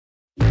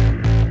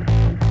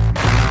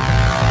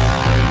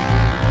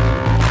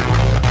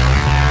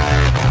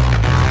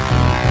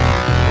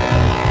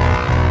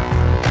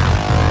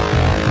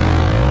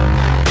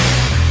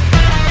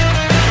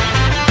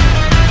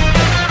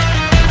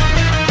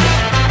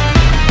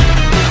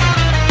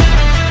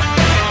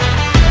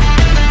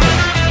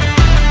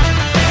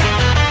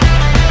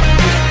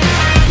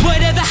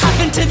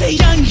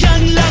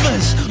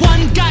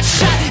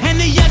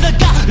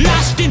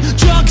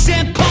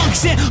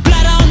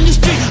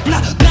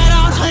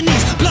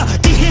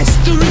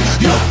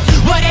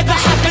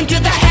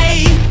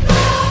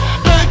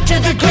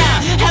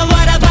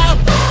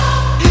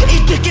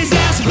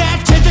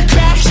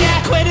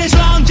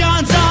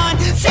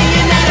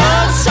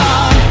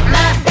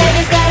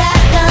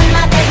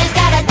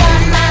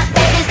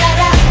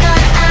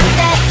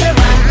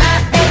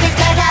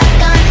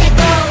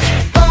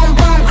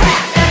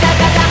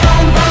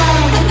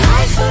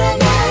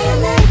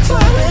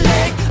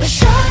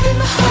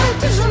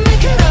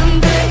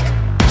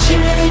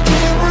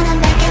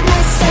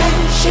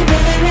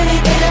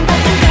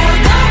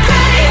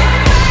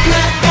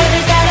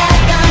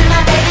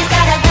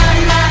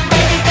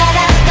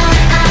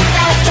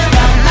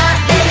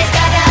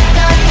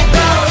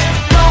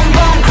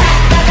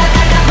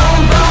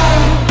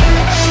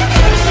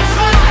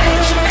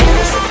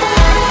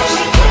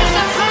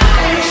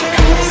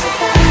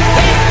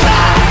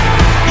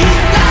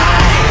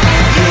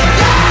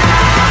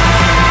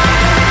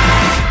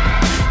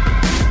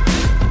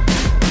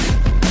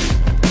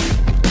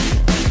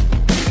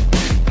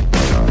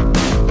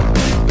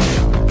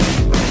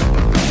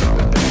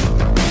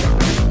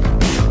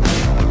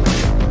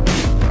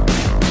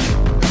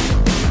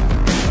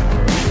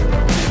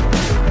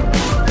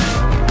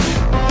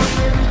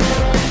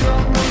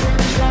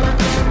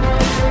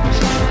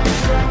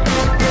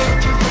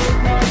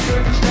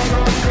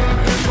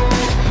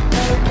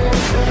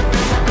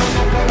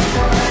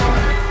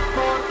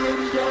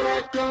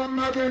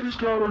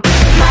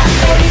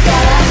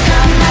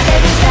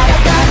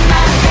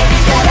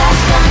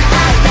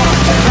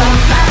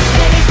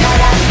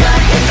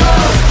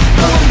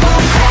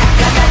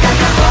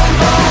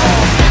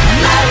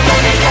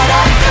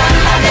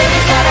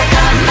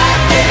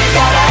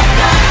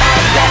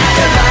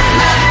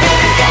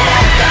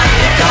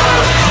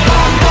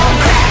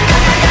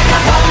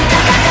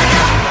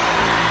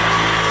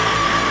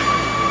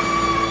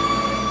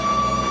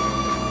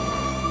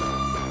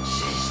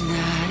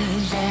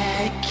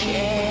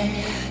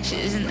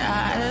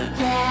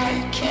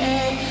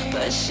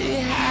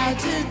had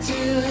to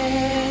do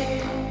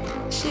it.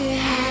 She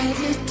had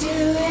to do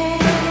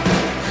it.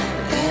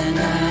 They're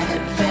not a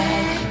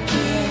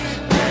Becky,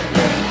 but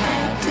they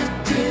had to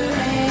do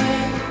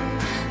it.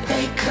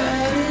 They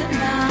couldn't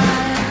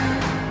not.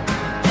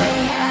 They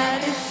had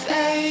to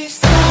face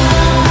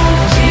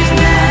off. She's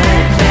not a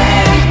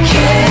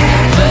Becky,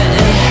 but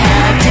they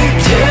had to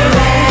do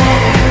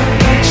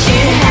it. She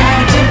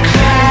had to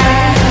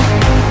cry.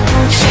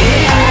 She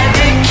had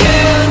to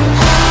kill.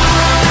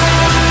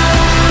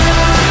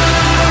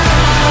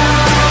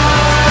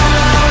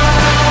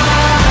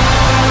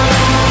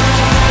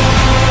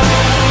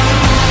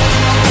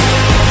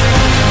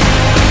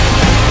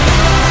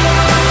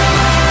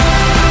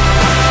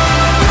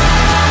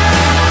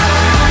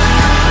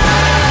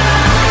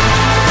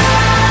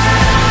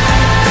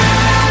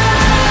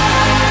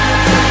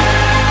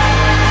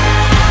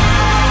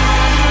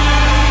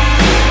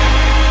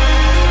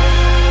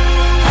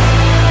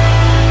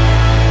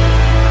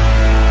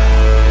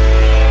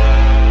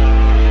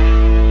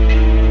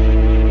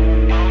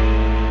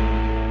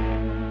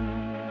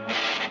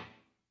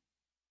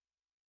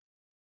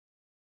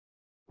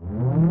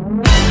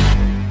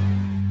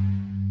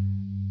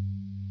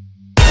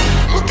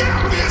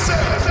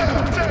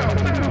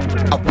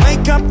 I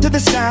wake up to the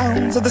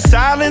sounds of the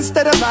silence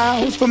that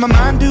allows for my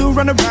mind to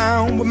run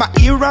around with my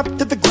ear up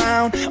to the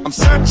ground. I'm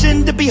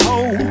searching to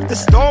behold the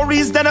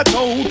stories that I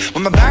told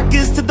when my back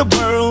is to the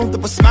world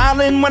that was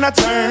smiling when I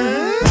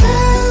turned.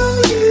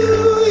 Tell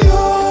you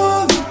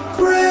you're the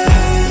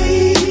greatest,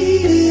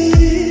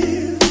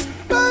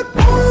 but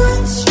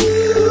once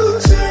you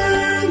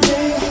turn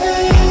they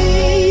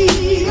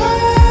hate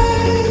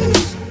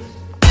us.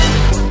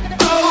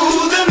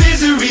 Oh, the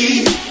misery.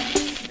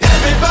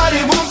 Everybody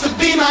wants to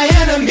be my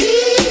enemy.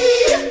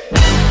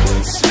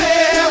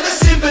 Smell the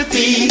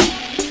sympathy.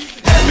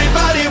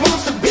 Everybody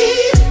wants to be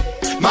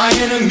my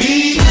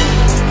enemy.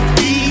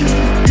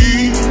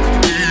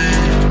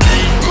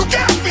 Look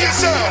out for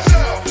yourself.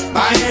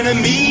 My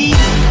enemy.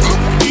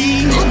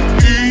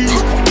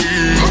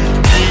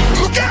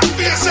 Look out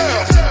for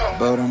yourself.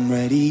 But I'm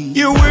ready.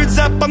 Your words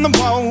up on the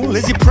wall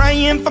as you're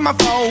praying for my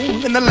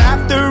phone, and the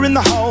laughter in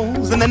the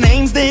holes and the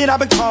names that I've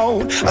been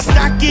called. I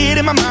stack it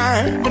in my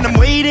mind and I'm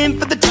waiting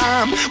for the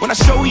time when I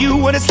show you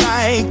what it's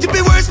like to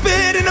be worse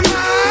fit in a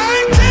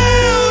mind.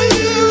 Tell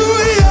you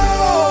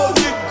you're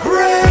the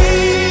greatest,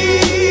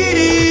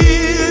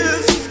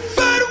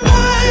 but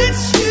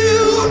once you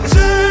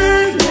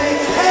turn they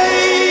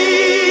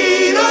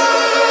hate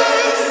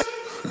us.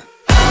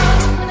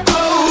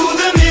 Oh,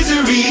 the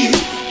misery.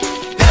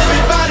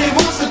 Everybody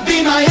wants to be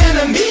my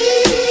enemy.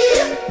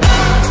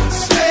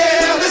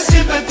 Spare the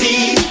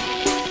sympathy.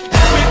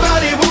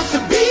 Everybody wants to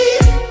be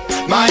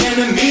my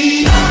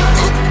enemy.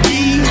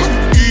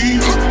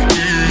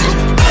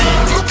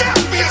 Look out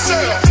for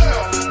yourself.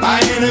 My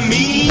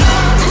enemy.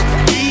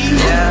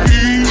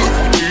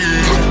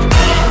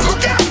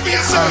 Look out for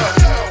yourself.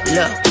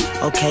 Look,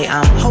 okay,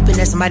 I'm hoping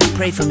that somebody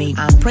pray for me.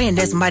 I'm praying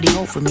that somebody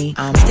hope for me.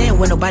 I'm staying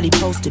where nobody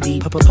supposed to be.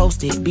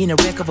 Posted, being a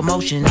wreck of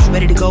emotions.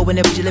 Ready to go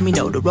whenever you let me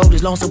know. The road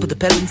is long, so put the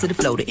pedal into the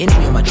flow. The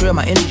energy on my trail,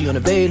 my energy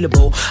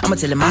unavailable. I'ma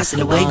tell him I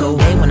still away go.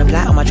 They wanna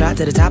fly on my drive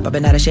to the top. I've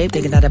been out of shape,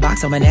 taking out the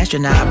box. I'm an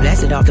astronaut. I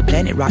blasted off the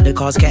planet, rock that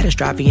caused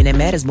catastrophe, and it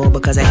matters more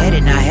because I had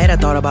it. Now I had a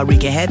thought about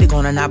wreaking havoc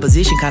on an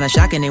opposition. Kinda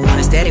shocking, they want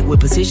a static with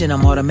precision.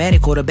 I'm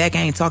automatic, quarterback. I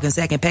ain't talking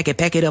second pack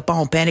it up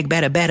on panic.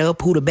 Batter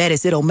up. Who the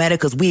baddest? It don't matter,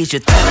 cause we is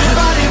your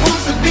Everybody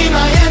wants to be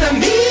my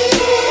enemy.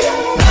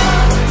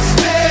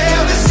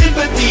 Spare the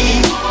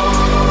sympathy.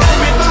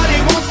 Everybody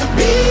wants to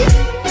be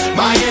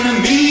my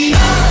enemy.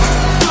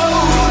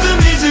 Oh, the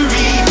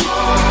misery.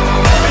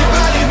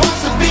 Everybody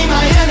wants to be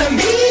my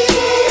enemy.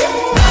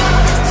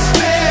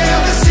 Spare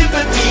the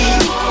sympathy.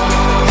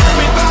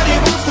 Everybody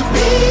wants to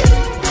be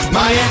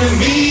my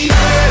enemy. I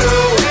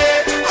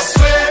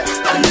swear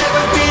I'll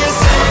never be the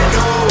same,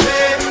 no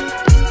way.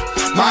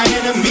 My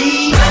enemy.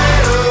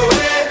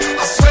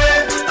 I swear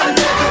I'll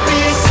never be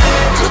the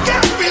same. Look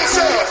out for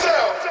yourself.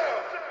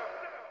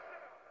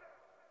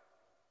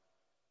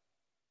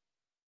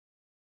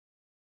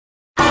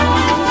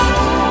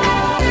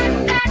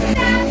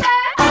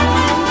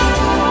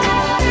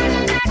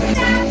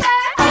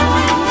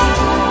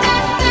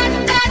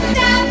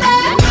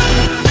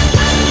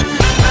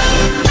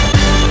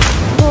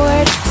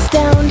 Bored,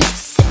 stoned,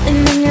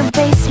 sitting in your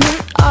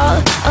basement all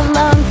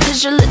alone,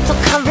 cause your little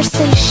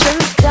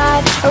conversations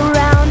died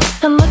around.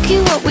 And look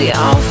at what we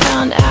all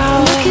found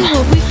out. Look at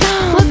what we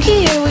found. Look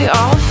here, we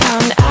all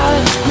found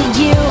out that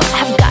you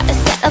have got a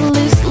set of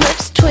loose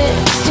lips,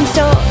 twisting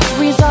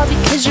stories all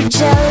because you're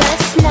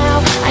jealous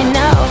now. I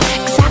know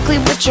exactly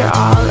what you're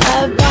all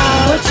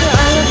about. What you're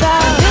all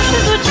about. This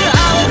is what you're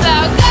all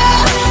about,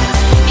 girl.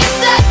 You're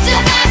such a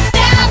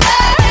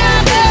backstabber.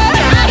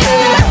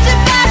 You're such a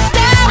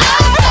backstabber.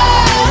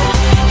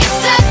 You're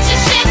such a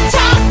shit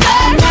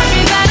talker.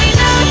 Everybody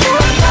knows you.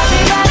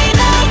 Everybody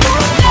knows you,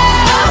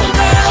 girl.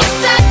 You're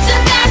such a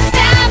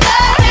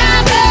backstabber.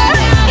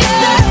 You're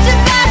such a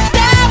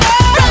backstabber.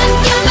 Run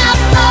your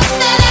mouth more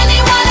than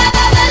anyone I've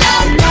ever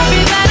loved.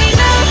 Everybody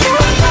knows you.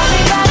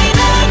 Everybody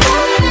knows you.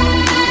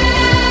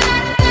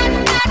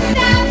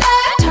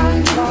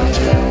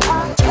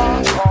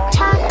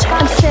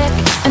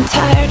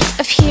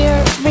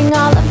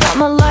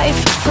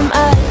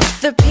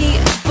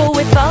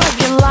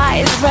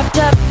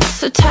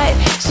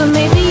 so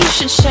maybe you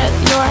should shut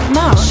your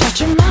mouth. Shut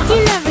your mouth.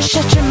 You never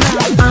shut your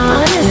mouth.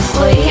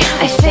 Honestly,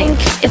 I think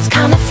it's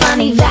kinda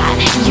funny that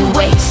you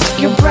waste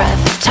your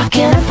breath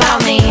talking about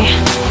me.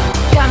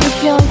 Got me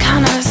feeling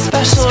kinda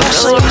special,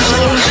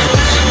 really.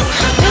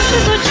 This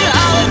is what you're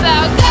all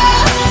about,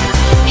 girl.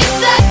 You're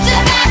such a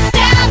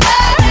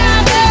backstabber.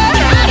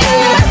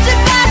 You're such a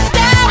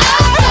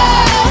backstabber.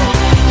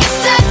 You're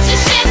such a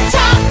shit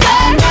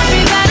talker.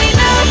 Everybody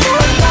knows.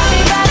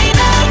 Everybody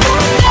knows.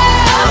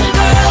 Girl,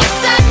 you're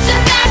such a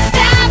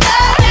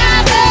backstabber.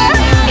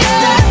 You're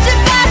such a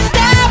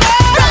backstabber.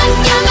 Run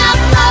your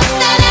mouth more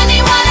than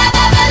anyone I've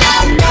ever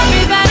loved.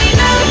 Everybody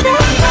knows.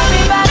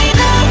 Everybody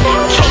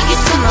knows. Kate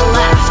is to the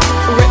left,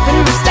 ripping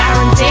my star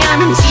and damn.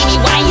 Genie,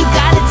 why you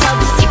gotta tell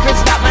the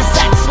secrets about my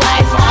sex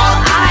life? All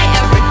I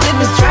ever did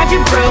was drive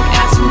your broke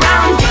ass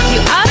around, pick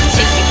you up,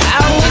 take you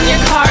out when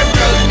your car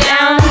broke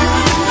down.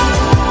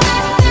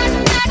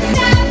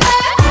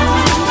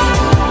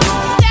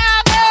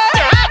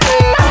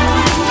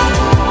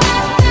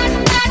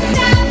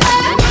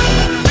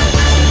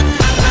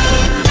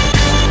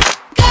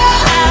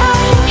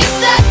 You're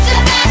such a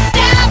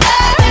backstabber.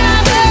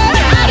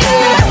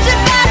 You're such a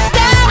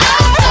backstabber.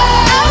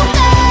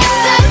 You're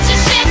such a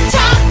shit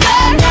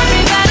talker.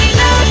 Everybody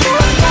knows.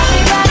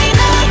 Everybody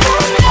knows.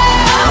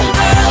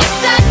 You're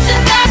such a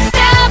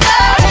backstabber.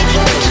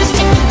 Taking interest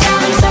in your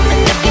talents, so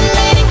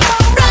manipulating.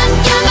 Run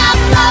your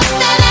mouth more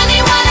than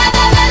anyone I've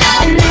ever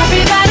loved. And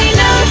everybody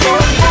knows.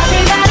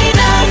 Everybody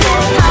knows.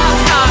 Talk,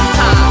 talk,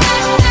 talk.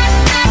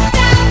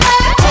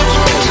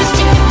 Taking interest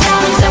in your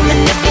talents, so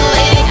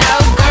manipulating.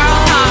 Oh girl,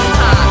 talk,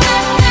 talk.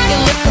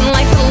 You're looking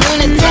like a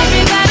lunatic.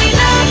 Everybody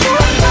knows.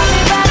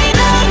 Everybody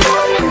knows.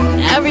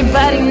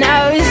 Everybody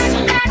knows.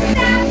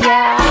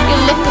 Yeah,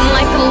 you're looking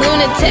like a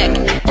lunatic,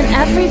 and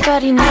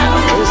everybody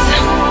knows.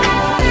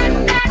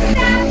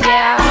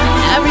 Yeah,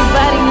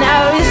 everybody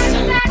knows.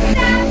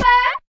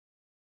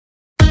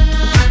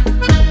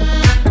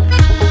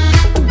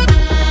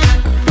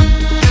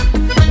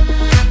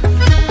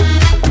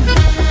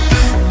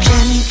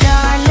 Jenny,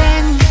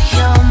 darling,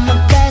 you're my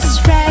best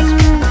friend.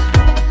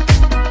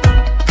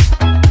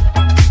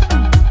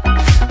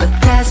 But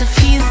there's a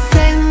few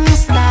things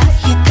that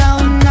you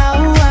don't know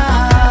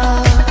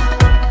of.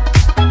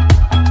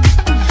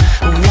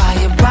 Why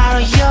you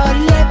borrow your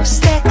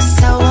lipstick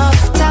so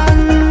often?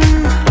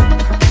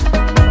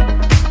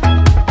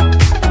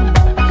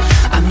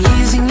 I'm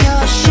using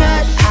your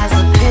shirt as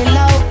a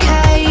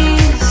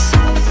pillowcase.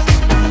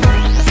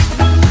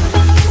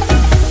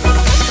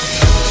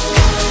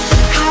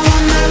 I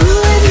wanna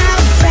ruin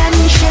our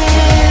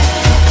friendship.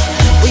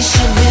 We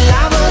should be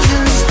lovers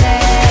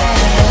instead.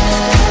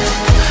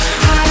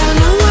 I don't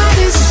know how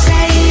to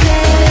say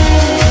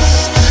this,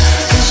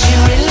 'cause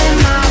you're really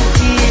my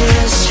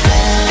dearest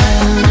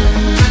friend.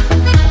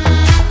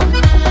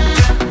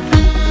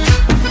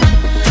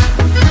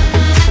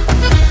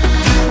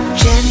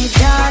 Jenny,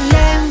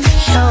 darling,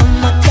 you're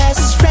my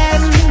best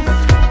friend.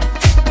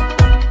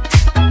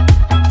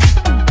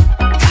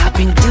 I've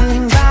been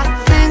doing bad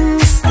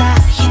things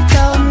that you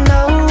don't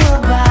know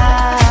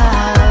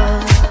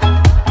about.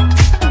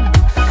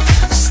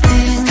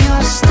 Stealing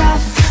your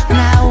stuff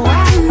now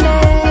and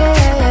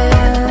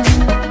then.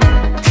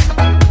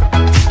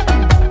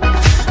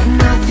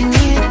 Nothing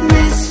you'd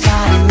miss,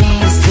 but it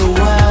means the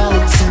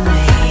world to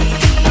me.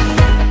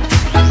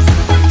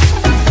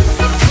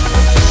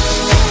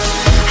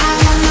 I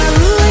wanna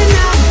ruin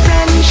our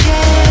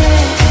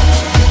friendship.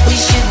 We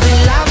should be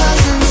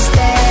lovers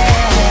instead.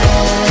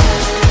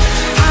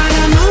 I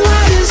don't know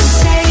how to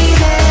say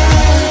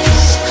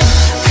this,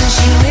 'cause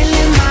you're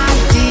really my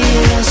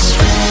dearest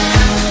friend.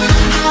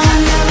 I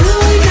wanna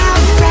ruin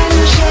our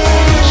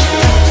friendship.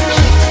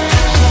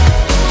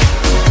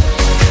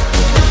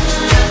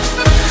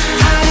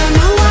 I don't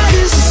know how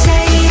to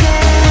say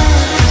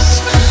this,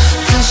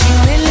 'cause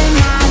you're really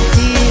my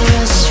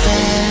dearest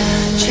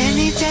friend.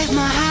 Jenny, take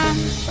my hand,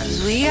 'cause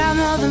we are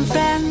more than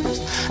friends.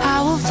 I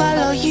will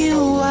follow you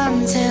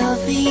until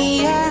the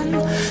end.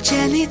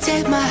 Jenny,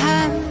 take my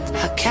hand,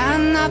 I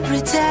cannot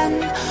pretend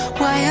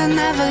why I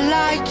never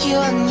like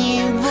your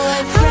new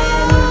boyfriend.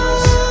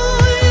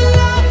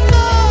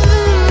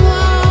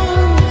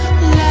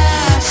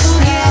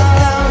 Forget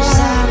those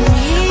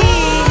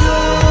amigos.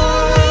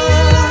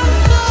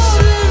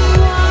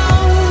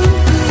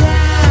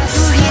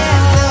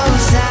 Forget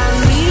those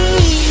amigos.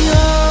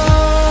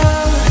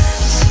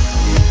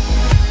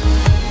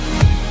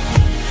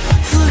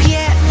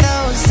 Forget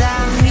those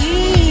amigos.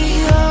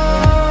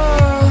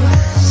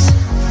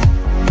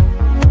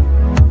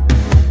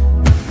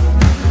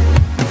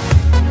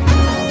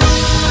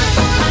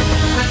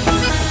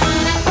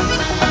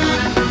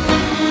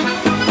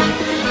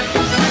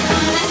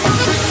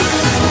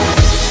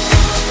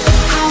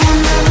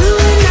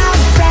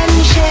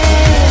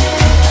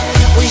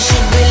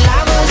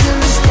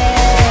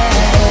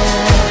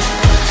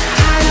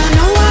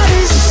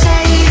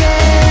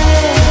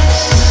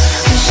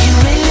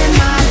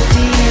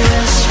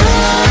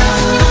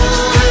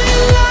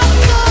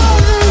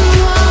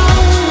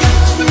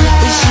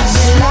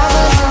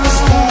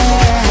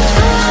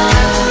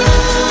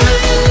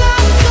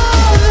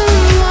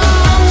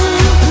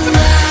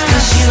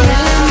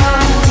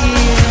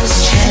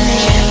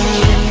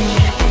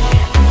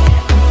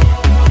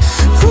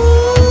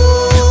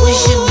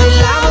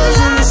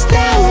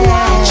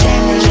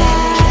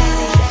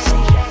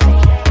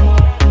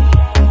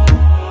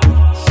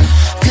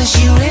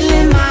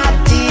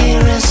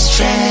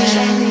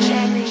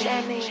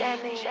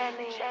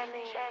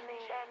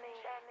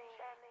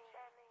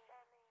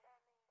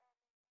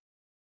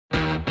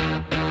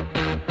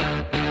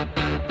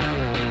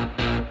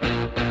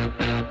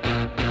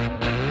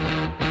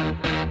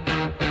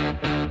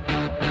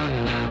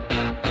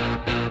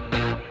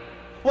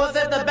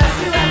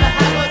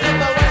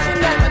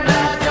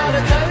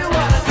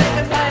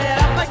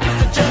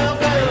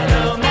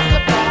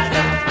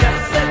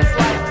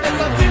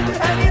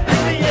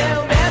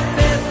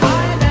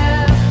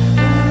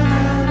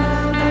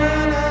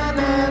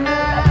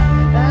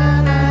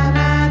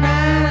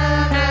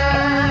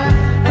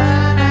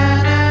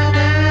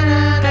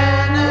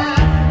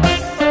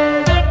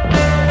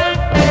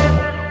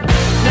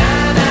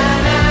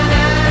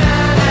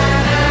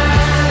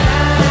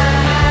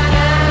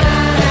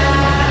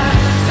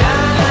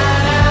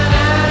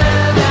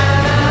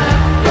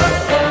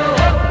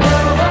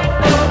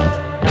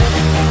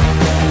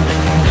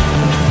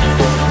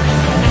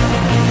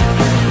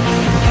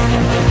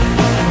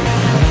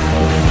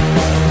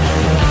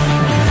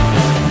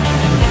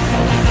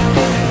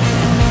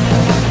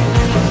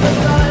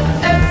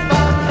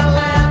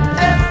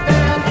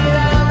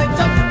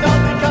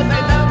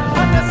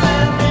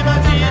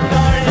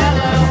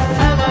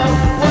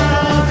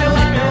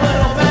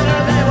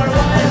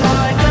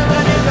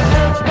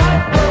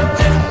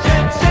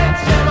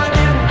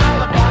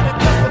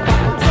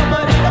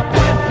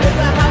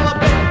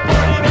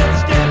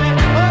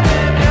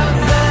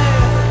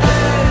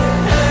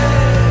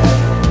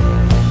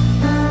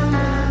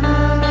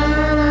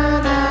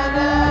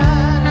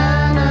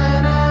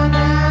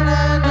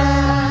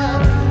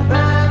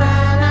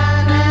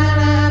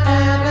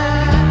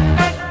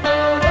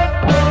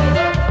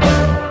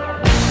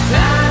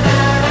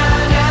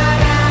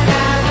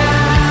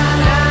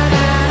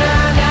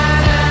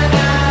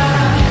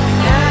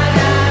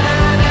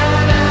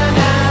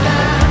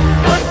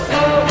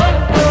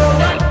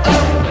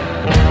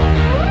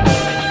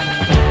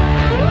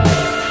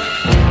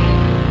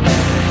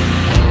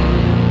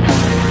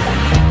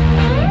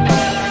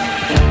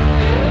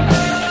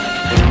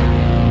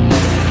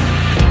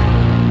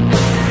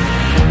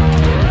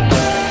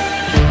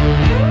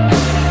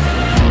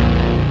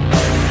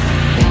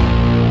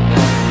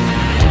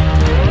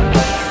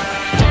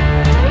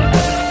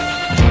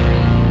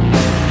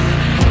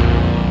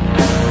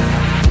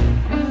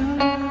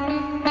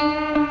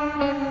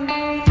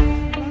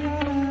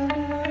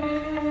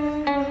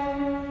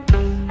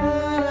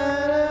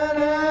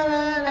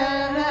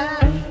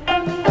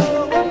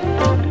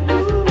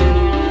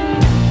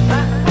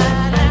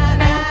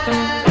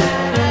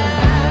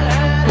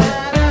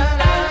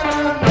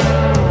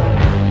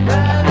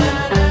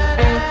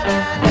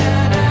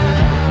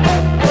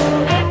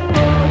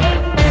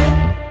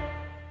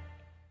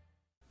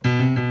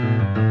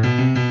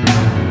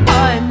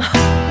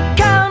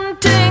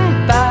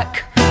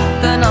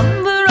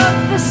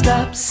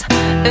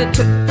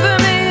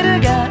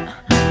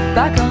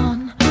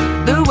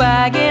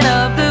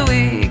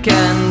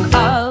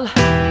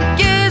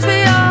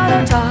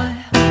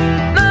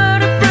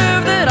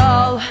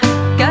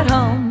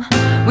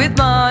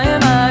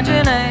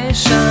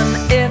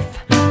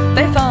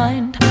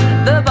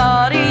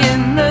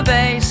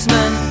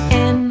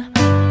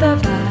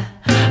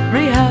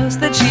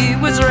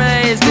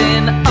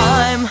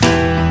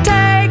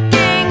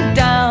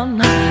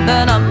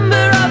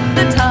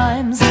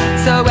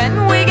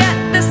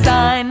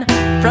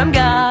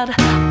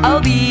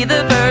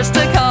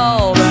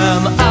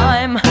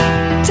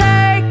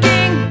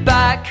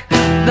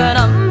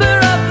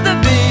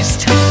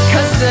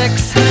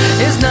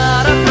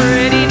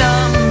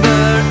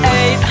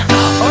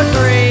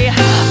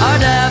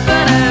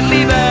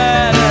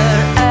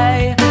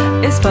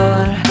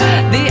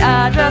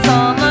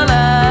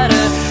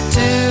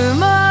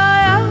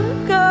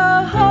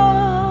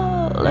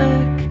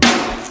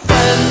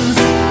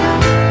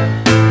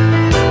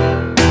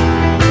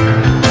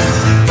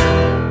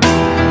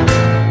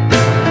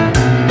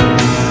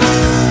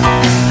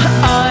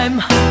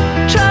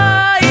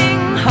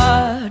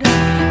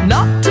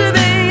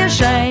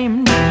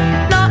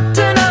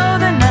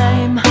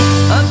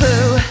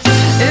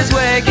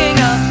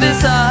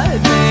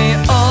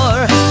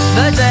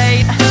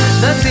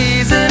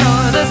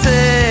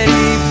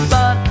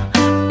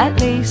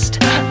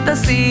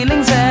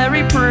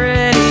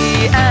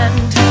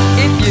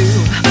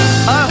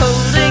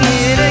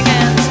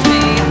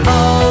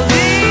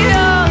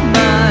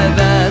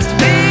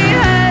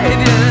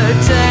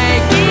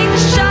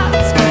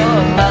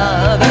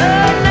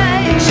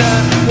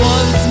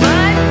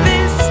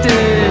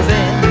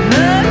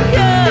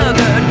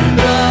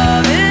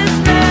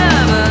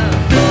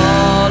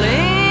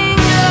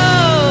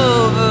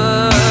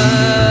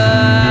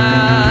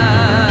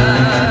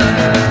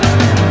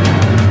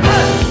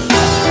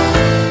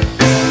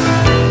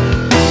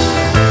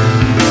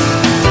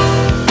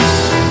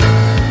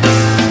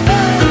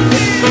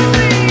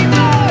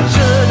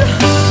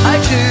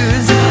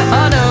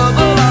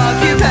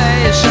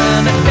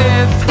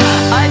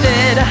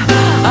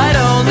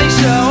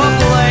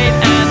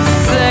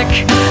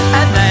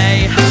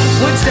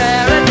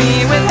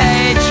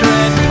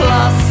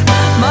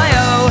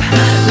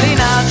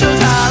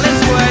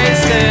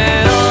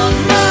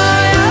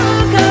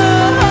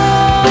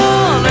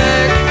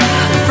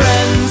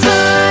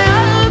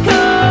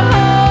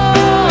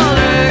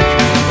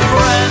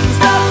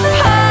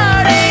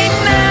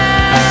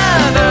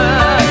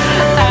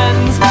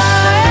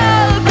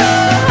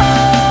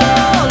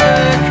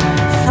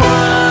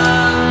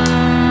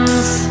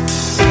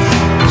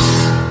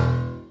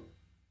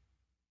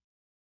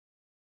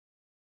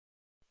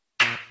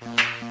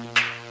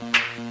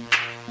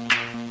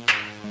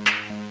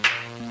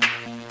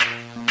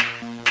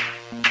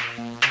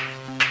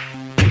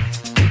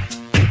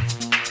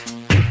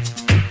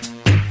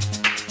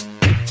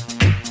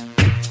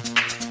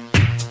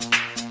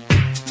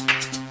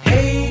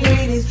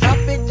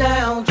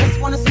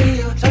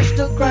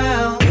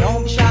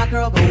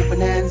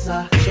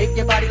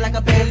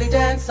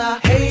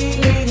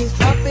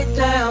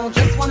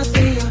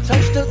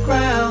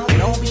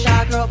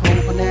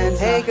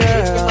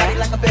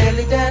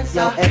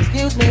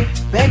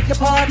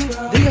 party?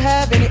 Do you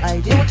have any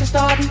idea what you're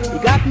starting? You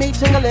got me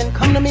tingling,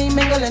 come to me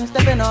mingling,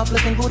 stepping off,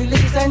 looking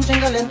bootylicious and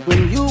jingling.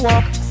 When you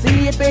walk,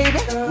 see it, baby.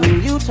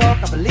 When you talk,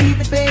 I believe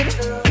it, baby.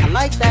 I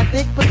like that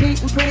thick,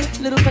 petite, and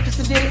pretty. Little touches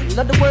to ditty,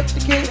 love to work the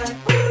kid.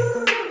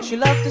 She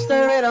loves to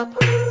stir it up.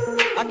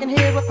 I can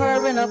hear her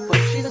purring up, but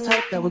she's the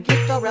type that will get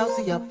your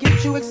rousey up,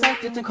 get you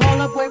excited and call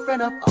her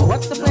boyfriend up. Oh,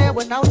 what's the plan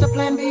without the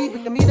plan B?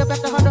 We can meet up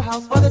at the Hunter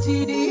House for the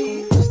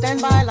TD. So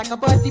stand by like a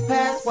buddy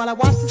pass while I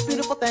watch this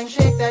beautiful thing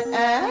shake that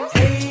ass.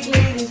 Hey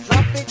ladies,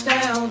 drop it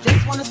down.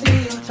 Just wanna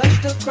see you touch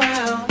the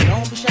ground.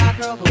 Don't be shy,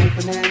 girl, go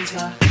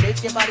bonanza.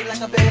 Shake your body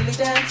like a belly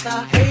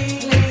dancer.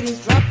 Hey ladies,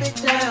 drop it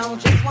down.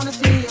 Just wanna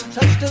see you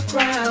touch the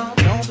ground.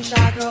 Don't be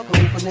shy, girl, go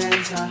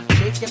bonanza.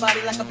 Shake your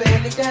body like a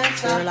belly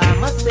dancer. Girl, I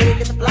must say,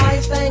 you're the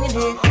flyest thing in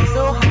here.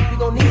 So hot, we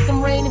gon' need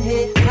some rain in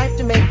here. Type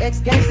to make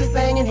ex-gangsters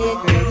bang in here.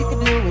 Girl, you can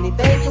do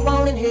anything you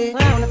want in here.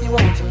 Frown if you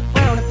want to,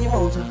 frown if you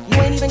want to.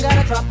 You ain't even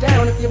gotta drop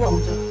down if you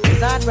want to.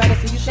 Cause I'd rather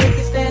see you shake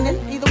it standing.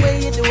 Either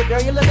way you do it,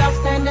 girl, you look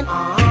outstanding.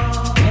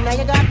 And now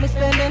you got me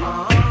spending.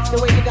 The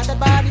way you got that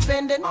body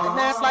bending. That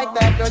ass like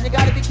that, girl, you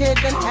gotta be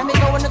kidding. Had me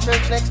going to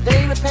church next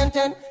day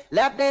repenting.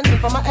 Lap dancing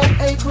for my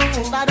FA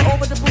crew. Slide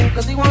over the pool,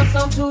 cause he wants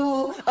some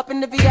too. Up in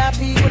the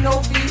VIP with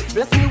no fee.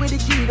 Blessing you with the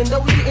key, even though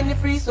we getting it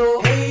free.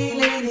 So, hey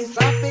ladies,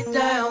 drop it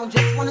down.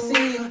 Just wanna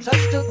see you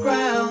touch the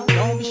ground.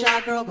 Don't be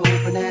shy, girl, go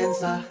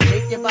bonanza.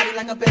 Shake your body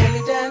like a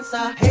belly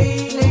dancer.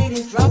 Hey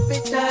ladies, drop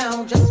it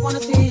down. Just wanna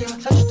see you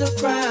touch the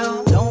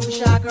ground. Don't be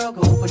shy, girl,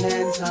 go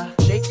bonanza.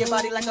 Shake your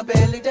body like a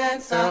belly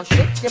dancer. Girl,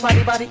 shake your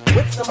body,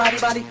 whip somebody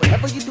body.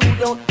 Whatever you do,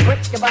 don't break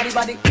your body.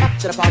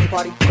 After the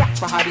party, rock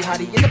my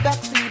hottie in the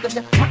backseat of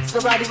your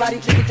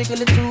Maserati,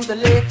 jiggle it to the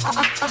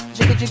left,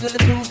 jiggle it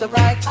to the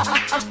right,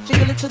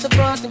 jiggle it to the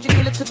front and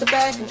jiggle it to the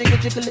back and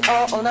jiggle it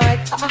all night.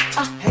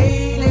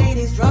 Hey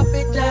ladies, drop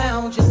it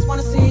down. Just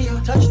wanna see you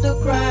touch the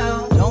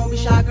ground. Don't be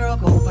shy, girl,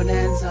 go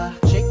bonanza.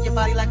 Shake your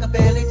body like a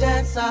belly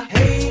dancer.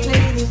 Hey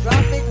ladies,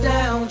 drop it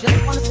down.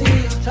 Just wanna see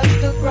you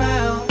touch the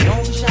ground.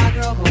 Don't be shy,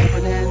 girl, go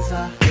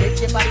bonanza. Shake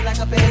your body like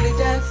a belly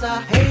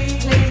dancer. Hey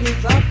ladies,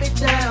 drop it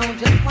down.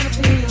 Just wanna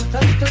see you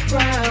touch the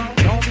ground.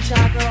 Don't be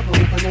shy, girl, go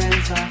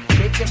bonanza.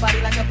 Shake your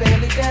body like a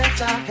belly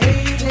dancer.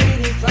 Hey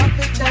ladies, drop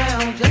it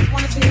down. Just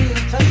wanna see you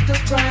touch the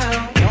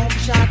ground. Don't be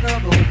shy, girl,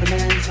 go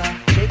bonanza.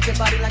 Shake your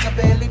body like a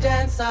belly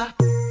dancer.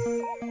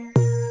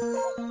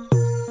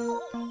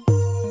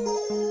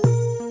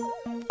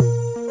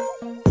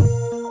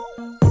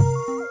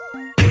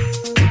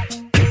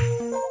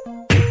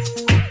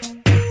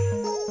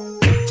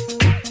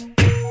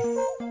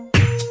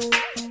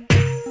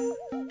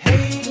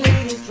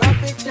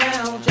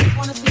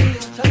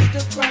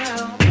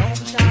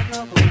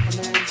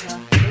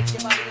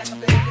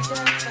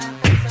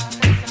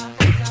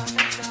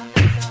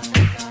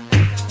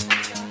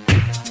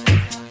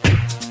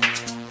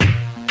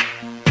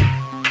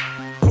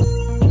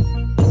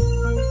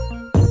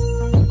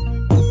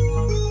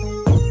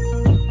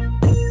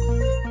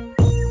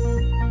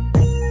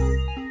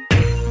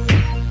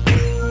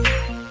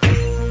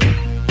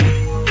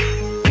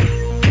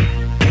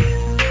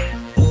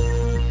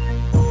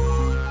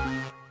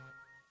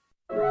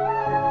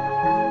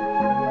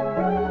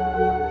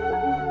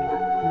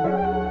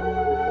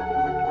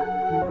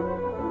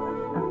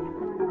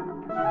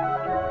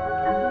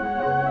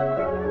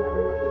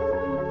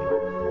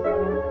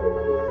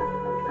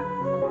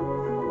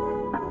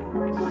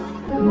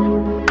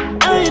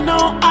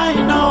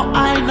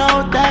 I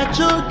know that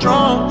you're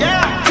drunk.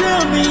 Yeah.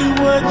 Tell me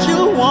what you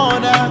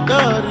want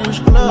after this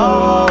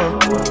club.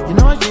 You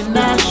know you're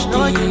nasty.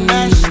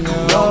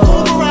 Don't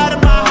move around in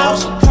my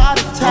house and call a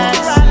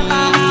taxi.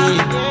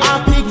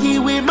 I'm picky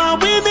with my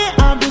women,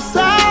 I'm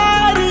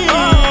deciding.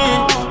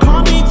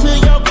 Call me to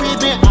your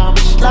crib and I'm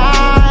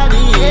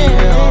sliding.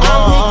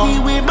 I'm picky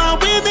with my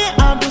women,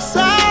 I'm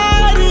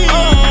deciding.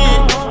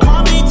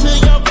 Call me to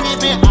your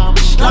crib and I'm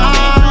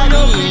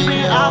sliding.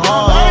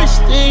 First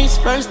things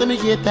first, let me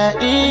get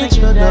that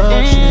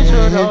introduction.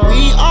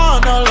 We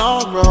on a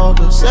long road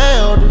to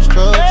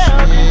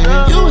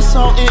self-destruction. You was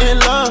so in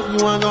love, you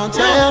weren't gonna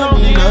tell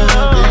me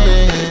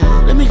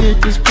nothing. Let me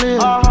get this clear,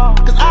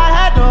 cause I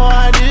had no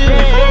idea.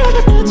 I feel like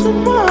I did too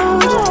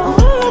much, I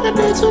feel like I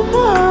did too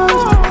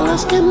much.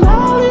 Let's get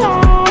all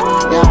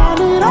y'all, yeah, I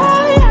need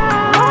all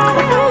y'all.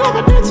 I feel like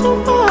I did too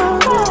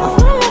much, I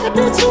feel like I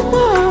did too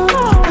much.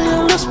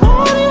 Yeah, let's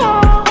party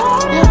y'all,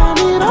 yeah, I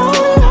need all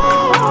y'all.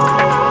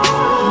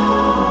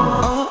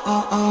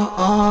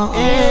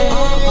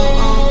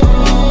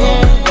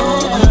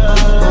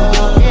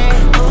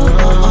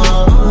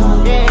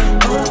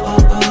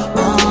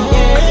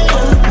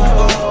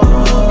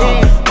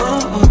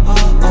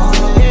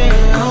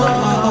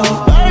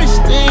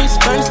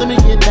 Let me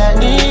get that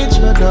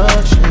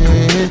introduction.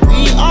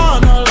 We all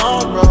know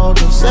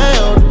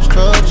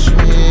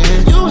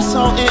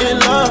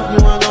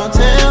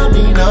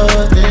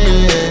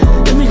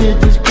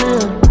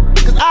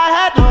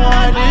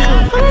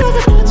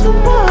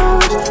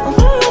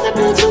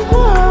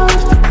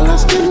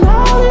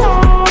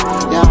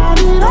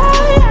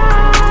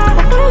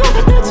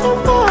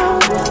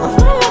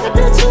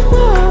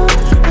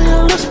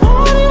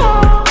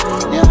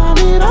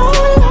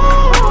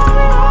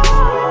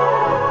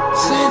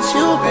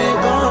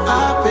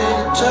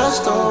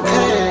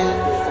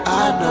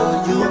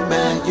know you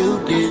mad you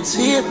didn't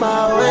see it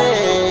my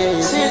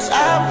way. Since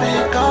I've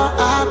been gone,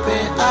 I've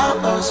been out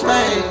of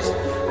space.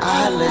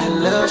 I let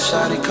lil'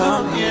 shawty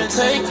come here and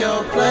take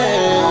your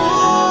place.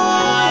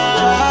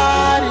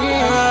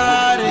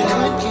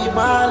 Couldn't keep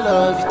my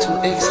love, you too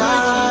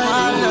excited.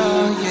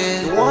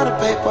 You want a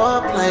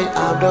paper plate,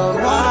 I'm the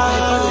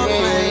right.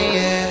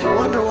 You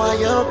wonder why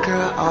your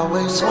girl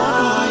always wonder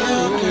why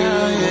your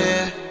girl,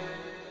 yeah.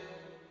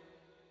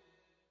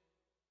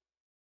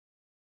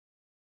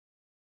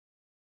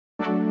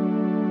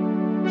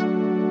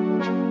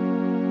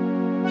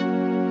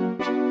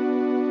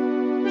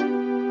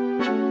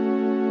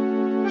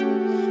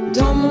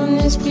 Dans mon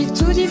esprit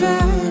tout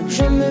divague,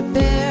 je me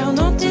perds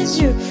dans tes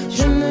yeux,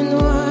 je me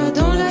noie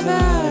dans la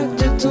vague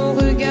de ton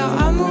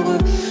regard amoureux.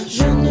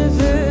 Je ne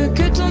veux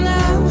que ton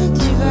âme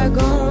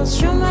divagant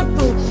sur ma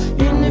peau,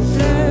 une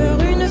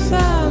fleur, une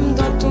femme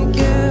dans ton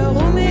cœur,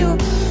 Roméo.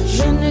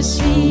 Je ne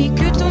suis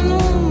que ton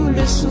ombre,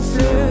 le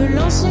souffle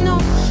lancinant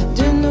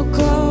de nos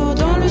corps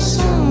dans le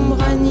sombre,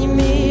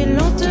 animé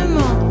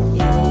lentement.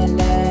 Et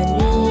la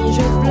nuit,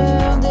 je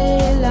pleure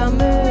des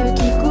larmes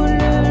qui coulent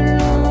le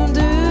long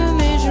de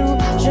mes joues.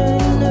 Je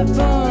ne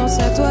pense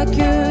à toi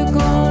que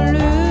quand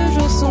le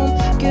jour sombre,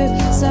 que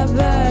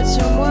s'abattent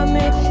sur moi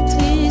mes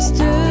tristes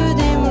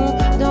démons.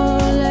 Dans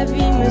la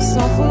vie me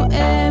s'en font,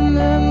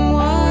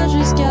 aime-moi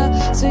jusqu'à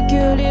ce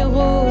que les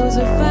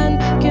roses fanent,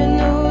 que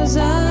nos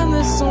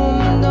âmes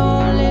sombrent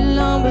dans les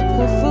limbes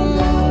profondes.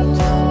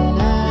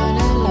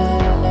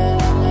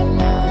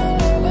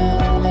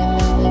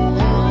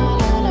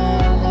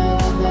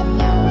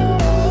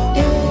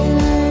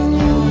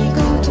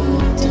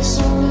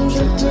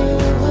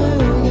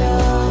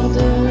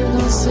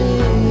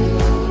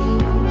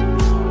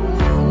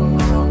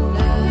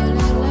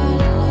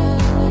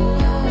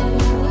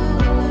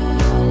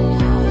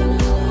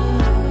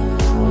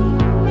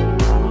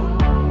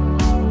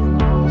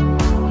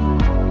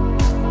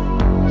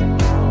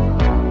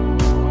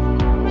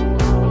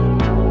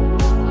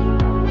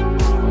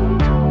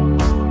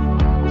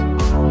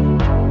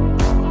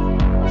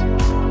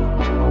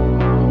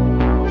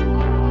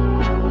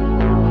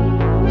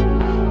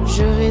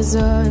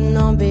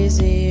 En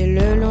baiser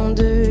le long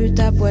de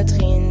ta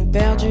poitrine,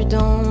 perdu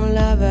dans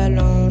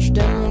l'avalanche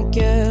de mon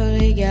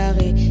cœur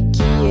égaré.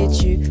 Qui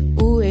es-tu?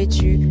 Où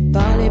es-tu?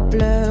 Par les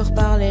pleurs,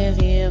 par les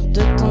rires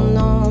de ton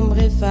ombre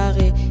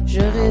effarée, je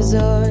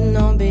résonne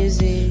en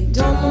baiser.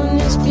 Dans mon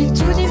esprit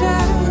tout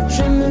divague,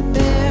 je me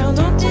perds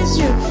dans tes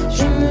yeux,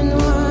 je me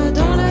noie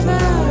dans la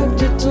vague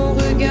de ton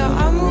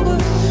regard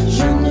amoureux.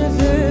 Je ne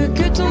veux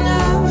que ton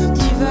âme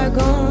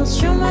divagant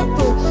sur ma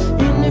peau,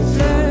 une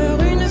fleur,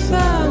 une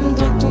femme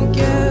dans ton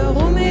cœur,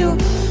 Roméo.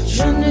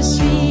 Je ne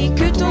suis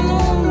que ton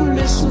ombre,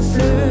 le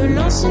souffle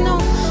lancinant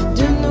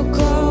de nos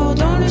corps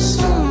dans le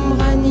sombre,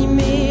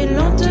 animé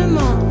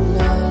lentement.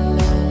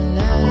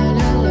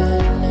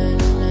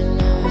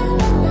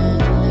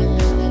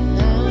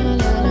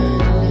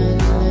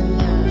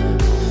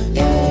 Et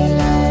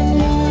la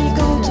nuit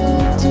quand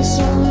tout est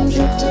sombre,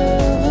 je te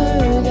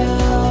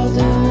regarde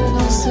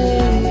danser.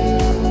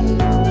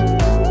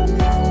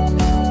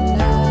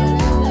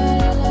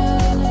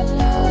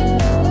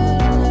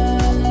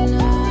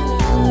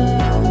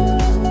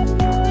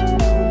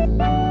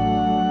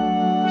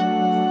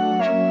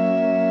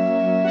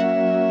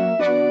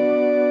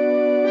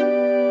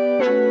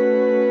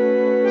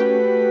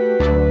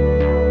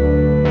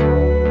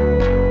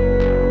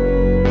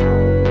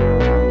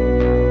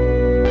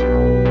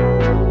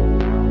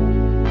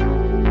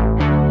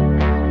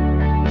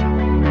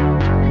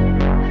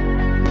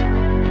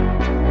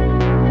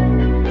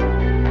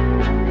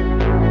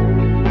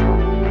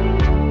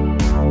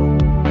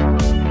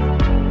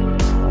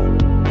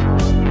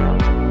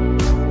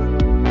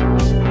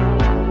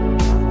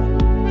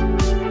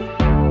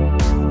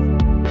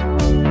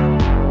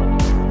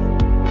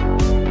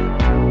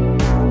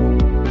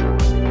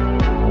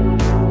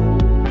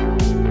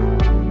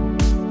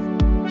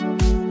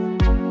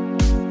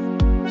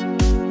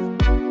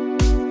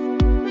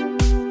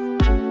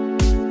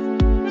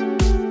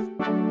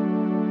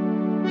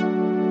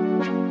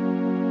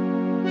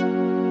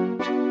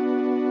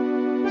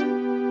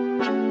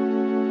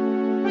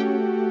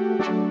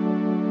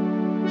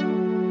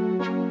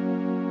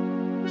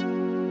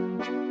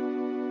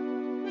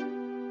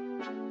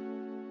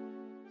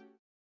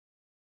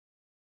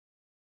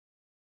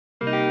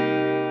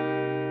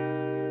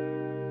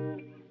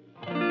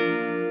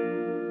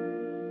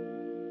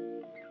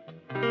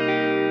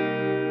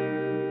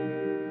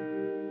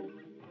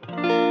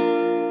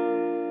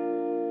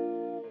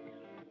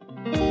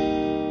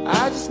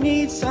 I just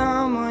need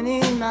someone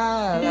in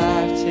my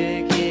life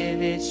to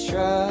give it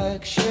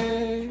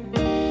structure,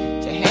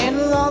 to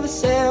handle all the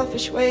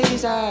selfish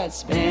ways I'd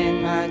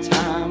spend my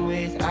time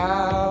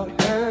without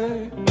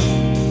her.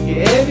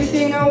 You're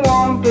everything I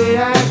want, but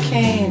I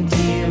can't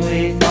deal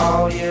with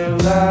all your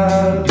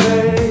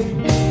lovers.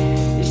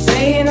 You're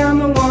saying I'm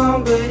the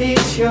one, but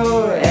it's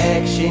your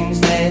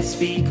actions that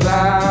speak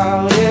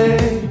louder.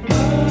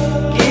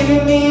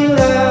 Giving me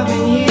love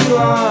when you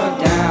are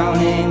down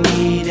and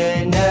need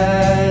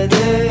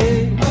another.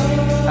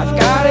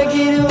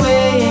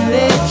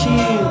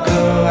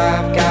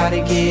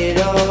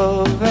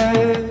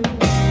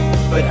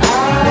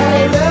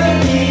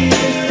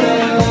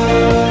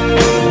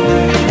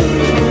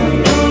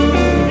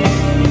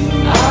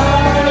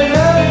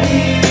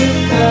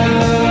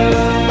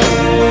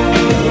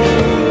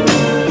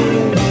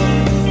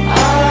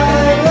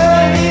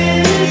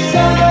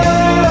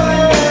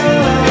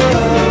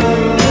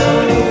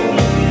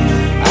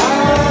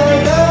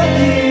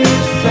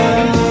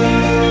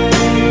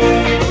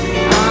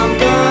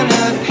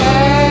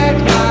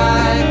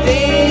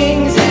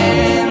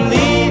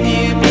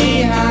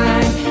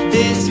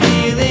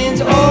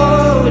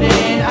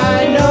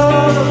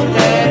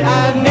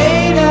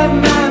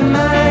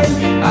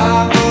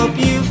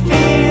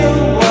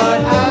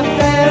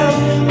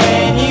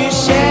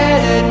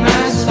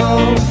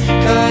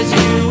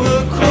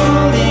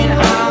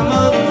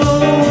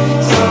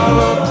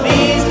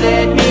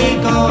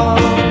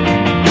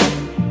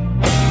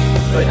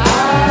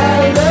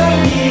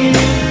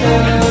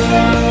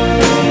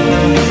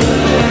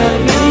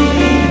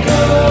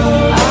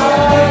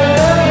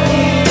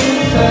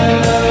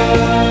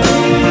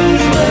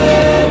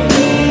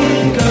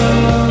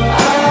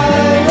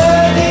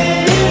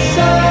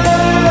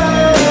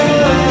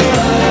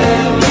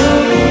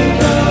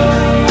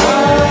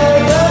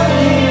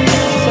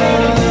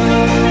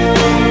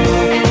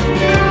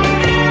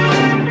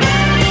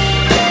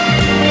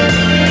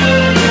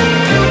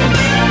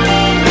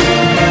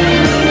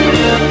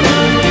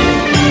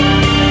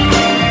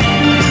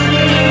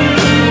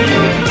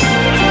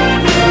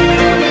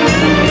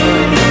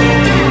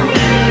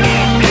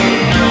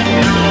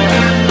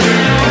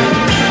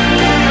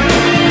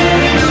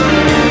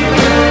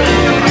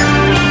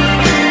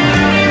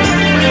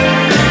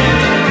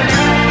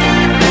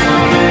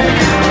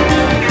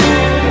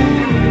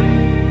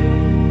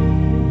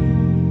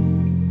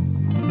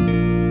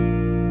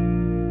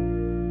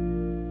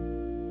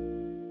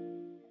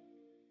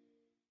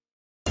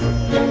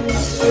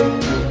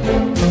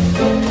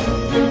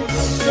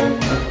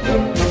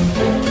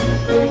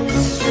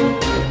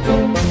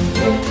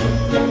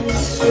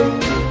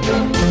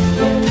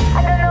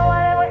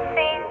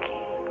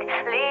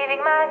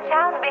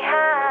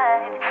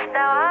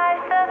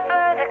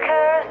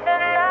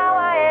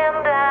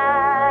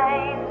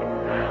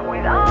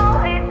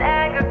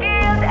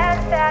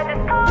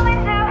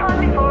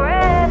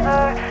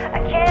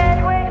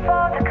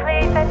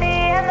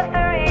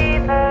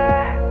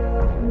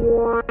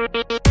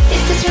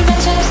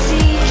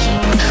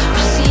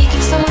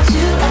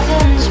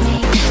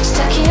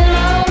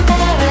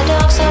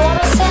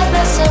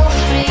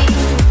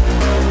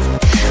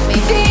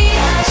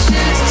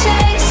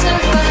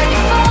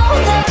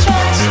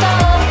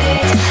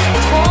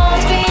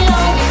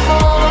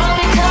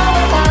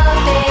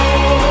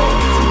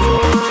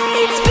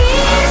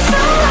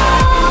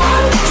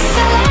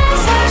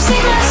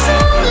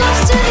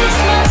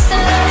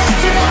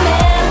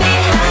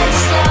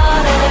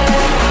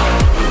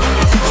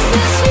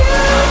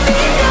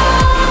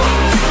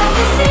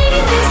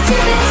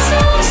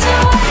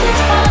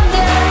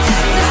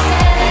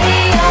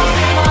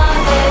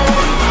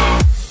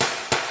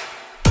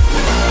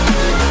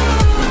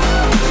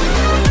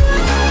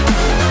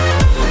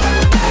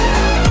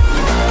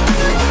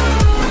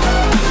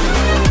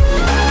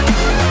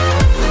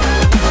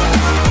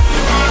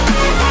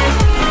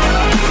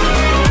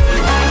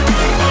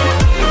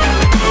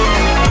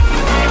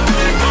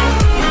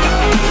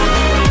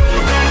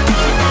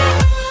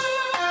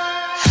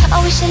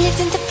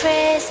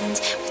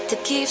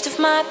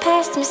 my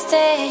past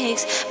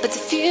mistakes, but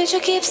the future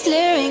keeps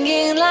luring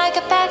in like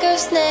a pack of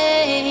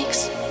snakes.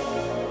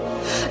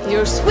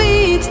 Your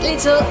sweet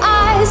little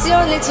eyes,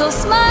 your little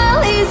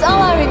smile is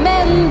all I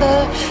remember.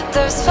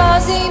 Those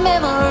fuzzy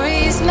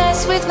memories mess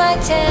with my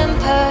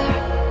temper.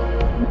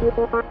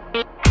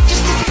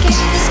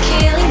 Justification is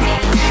killing me,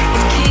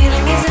 but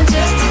killing isn't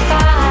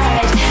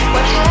justified.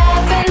 What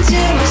happened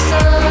to my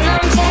son?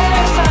 I'm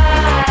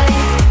terrified.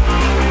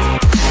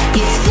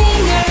 It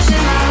lingers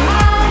in my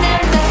mind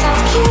and the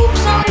thought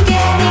keeps on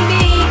getting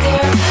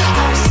bigger.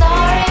 I'm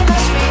sorry,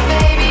 must be,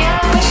 baby, I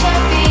wish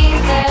I'd been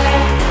there.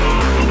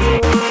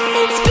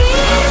 It's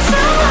been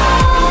so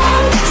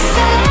long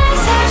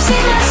since I've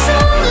seen my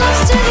soul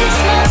lost to this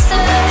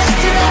monster,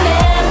 to the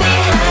man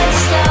behind the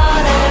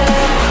slaughter.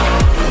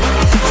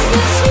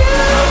 Since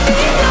you've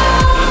been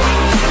gone,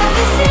 I've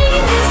been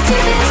singing this to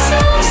this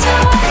song so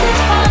I could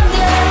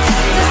ponder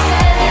the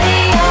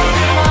sanity of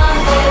the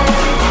wonder.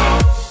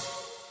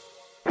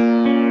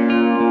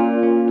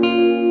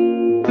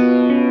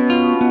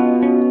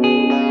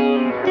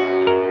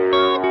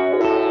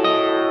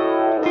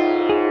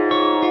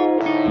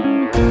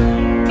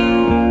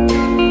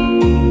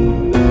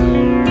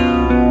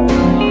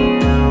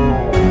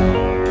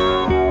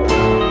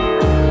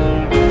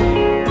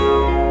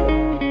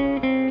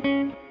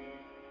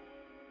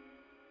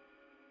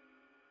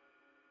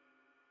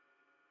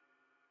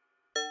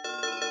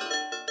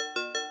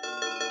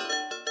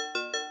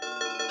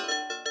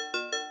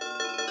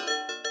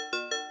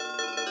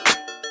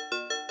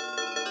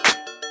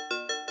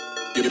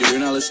 You're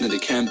not listening to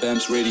Cam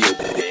Bam's radio,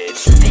 bitch.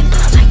 Sipping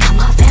blood like I'm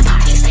a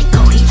vampire. He's like, go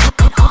eat your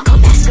go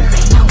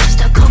masquerade. No, it's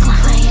the coke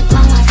line. Playing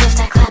blood like this,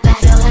 that clap back.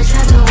 Feel like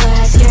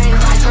everywhere. Scary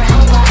cry for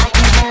help, but I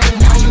can't hear it.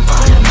 Now you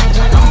part of my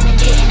blood. Omen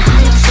getting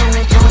high on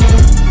serotonin.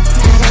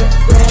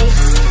 Masquerade,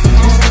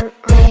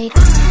 masquerade,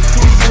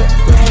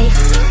 masquerade,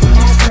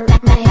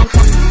 masquerade,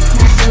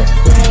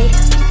 masquerade,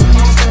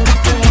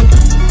 masquerade,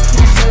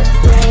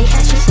 masquerade.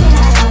 Catch your skin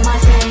out on my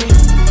face.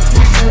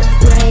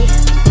 Masquerade,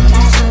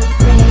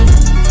 masquerade.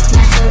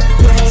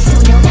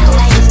 Soon you'll know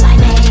that is my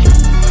name.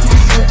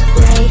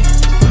 Masquerade,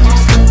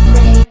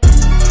 masquerade,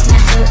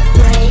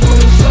 masquerade.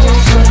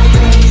 That's what I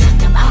praise.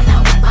 Them out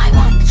now one by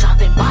one,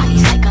 dropping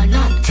bodies like a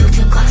nun. Two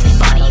clocks, they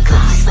body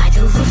clocks. Slide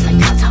through roofs like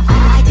top. I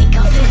think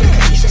of it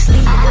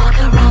viciously. I walk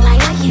around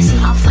like I can see.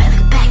 I'll fight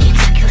like a back and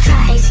check your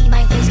track. They see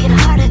my face, get a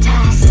heart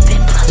attack.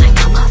 Sipping blood like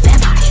I'm a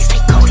vampire. He's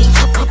like, go eat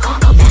your go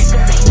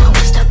masquerade. No,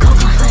 it's the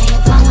coke line.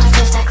 Playing blood like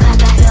this, that clap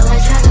back. Feel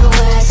like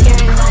everywhere.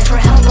 Scary cry for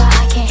help, but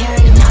I can't hear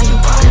it. Now you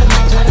part of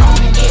my blood.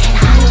 Omen getting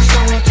high on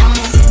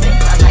serotonin. Sipping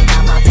blood like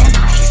I'm a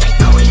vampire. He's like,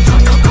 go eat your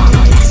go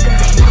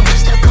masquerade. No,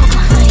 it's the coke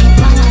line. Playing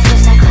blood like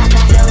this, that clap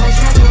back. Feel like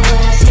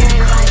everywhere. Scary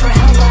cry for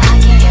help, but I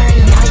can't hear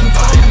it. Now you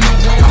part of my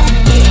blood.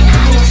 Omen getting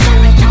high on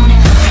serotonin.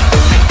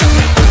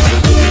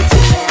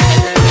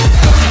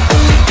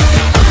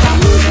 I'm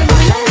losing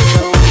my life,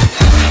 though.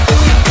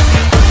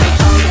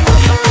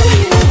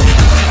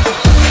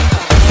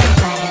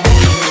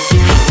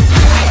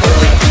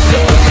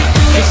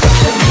 It's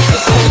just a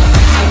mistake.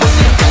 I must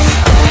confess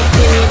that I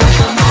feel like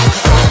a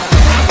monster.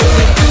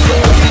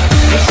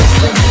 It's just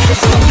a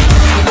mistake.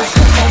 I must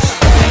confess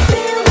that I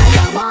feel like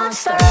a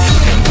monster.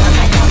 Blood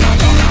like I'm a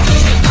vampire.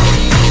 He's like, go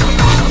eat your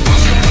go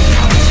masquerade.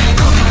 No, it's the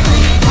coke line.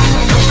 Playing blood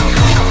like this, that clap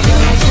back. Feel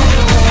like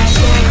everywhere.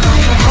 Scary cry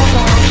for help,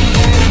 but I can't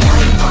hear it. Now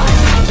you part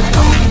of my blood.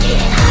 Omen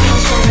getting high on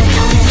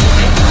serotonin.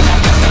 Sipping blood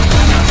like I'm a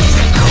vampire. He's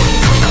like, go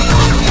eat your go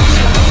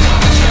masquerade. No,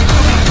 it's the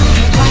coke line. Playing blood like this, that clap back. Feel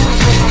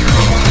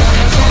like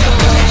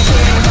everywhere.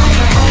 Scary cry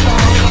for help, but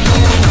I can't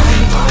hear it. Now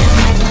you part of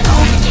my blood.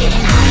 Omen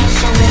getting high on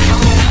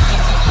serotonin.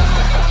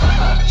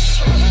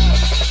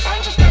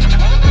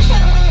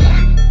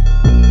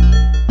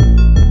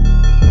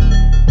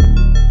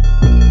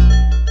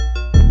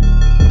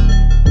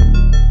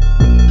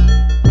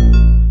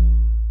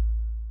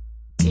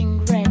 King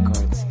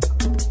Records.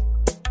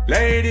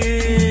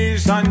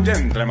 Ladies and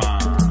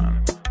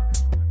gentlemen,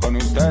 con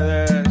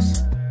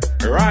ustedes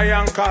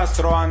Ryan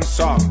Castro and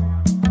Son.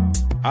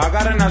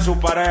 Agarren a su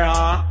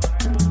pareja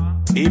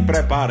y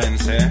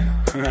prepárense.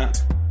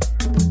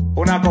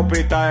 Una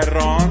copita de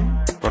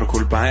ron. Por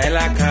culpa de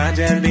la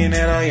calle, el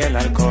dinero y el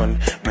alcohol,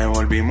 me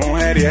volví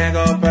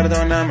mujeriego,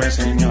 perdóname,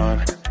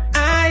 señor.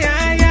 Ay,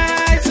 ay,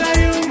 ay,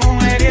 soy un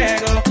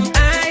mujeriego.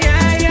 Ay,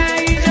 ay,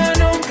 ay, yo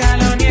nunca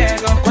lo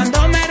niego.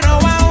 Cuando me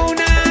roba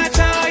una,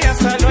 chao y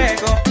hasta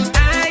luego.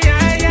 Ay,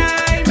 ay,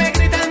 ay, me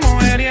gritan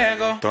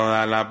mujeriego.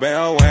 Todas las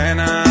veo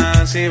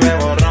buenas, si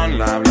bebo ron,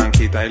 la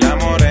blanquita y la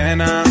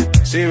morena.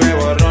 Si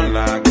bebo ron,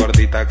 la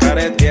gordita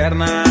care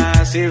tierna.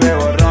 Si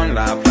bebo ron,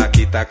 la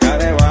flaquita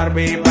care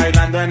Barbie,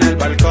 bailando en el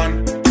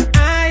balcón.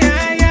 Ay,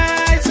 ay,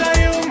 ay,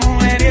 soy un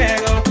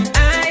mujeriego.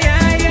 Ay,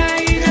 ay,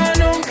 ay, yo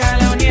nunca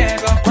lo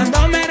niego.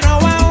 Cuando me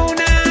roba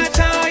una,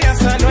 chao y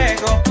hasta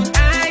luego.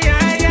 Ay,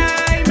 ay,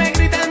 ay, me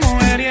gritan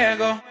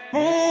mujeriego.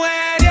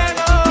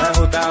 Mujeriego. Me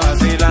gusta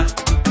vacilar.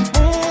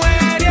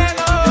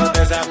 Mujeriego. Yo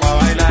te saco a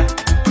bailar.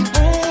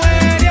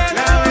 Mujeriego.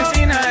 La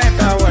vecina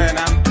está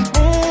buena.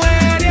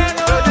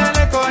 Mujeriego. Yo ya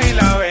le cogí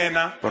la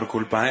vena. Por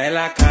culpa culpa de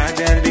la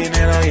calle, el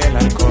dinero y el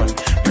alcohol.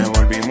 Me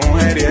volví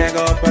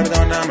mujeriego,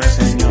 perdóname,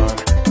 señor.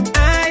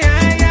 Ay,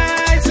 ay,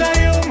 ay,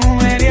 soy un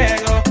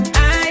mujeriego.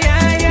 Ay,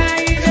 ay,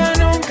 ay,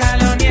 yo nunca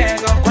lo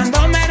niego.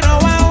 Cuando me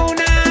roba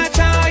una,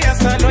 chao y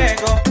hasta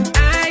luego.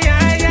 Ay,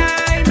 ay,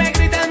 ay, me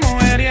gritan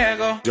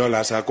mujeriego. Yo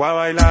la saco a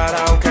bailar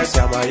aunque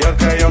sea mayor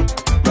que yo.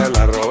 Me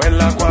la robé en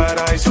la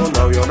cuadra y su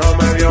novio no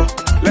me vio.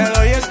 Le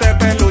doy este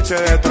peluche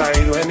de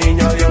traído de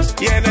niño Dios.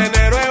 Y en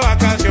enero de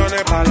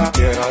vacaciones pa' la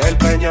tierra del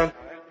Peñón.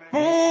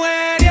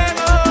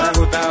 Mujeriego, me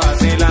gusta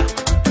vacilar.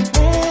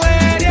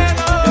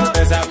 Mujeriego, yo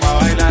te saco a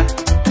bailar.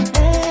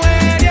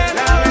 Mujeriego,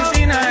 la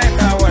vecina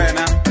está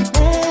buena.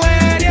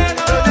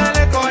 Mujeriego, yo ya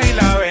le cogí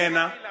la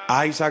vena.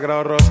 Ay,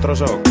 sagrado rostro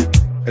son.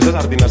 Esa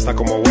sardina está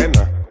como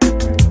buena.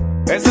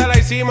 Esa la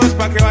hicimos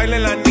pa' que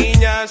bailen las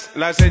niñas,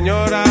 la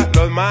señora,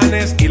 los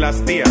manes y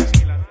las tías.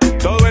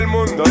 Todo el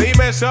mundo,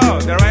 dime eso.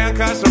 De Ryan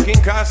Castro, King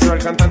Castro,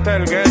 el cantante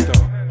del gueto.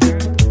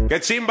 ¡Qué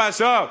chimba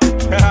eso!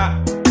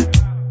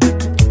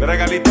 De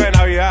regalito de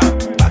Navidad.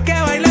 Pa' que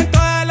bailen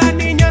todas las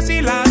niñas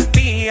y las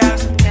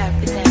tías.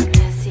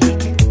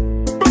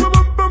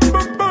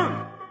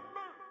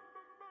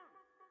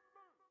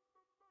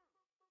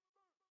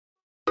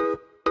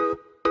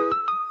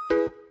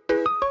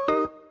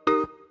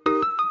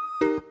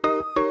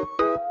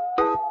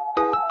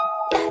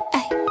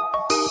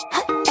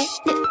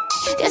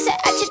 You said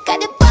I just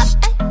got it pop,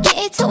 get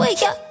into it,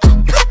 yo.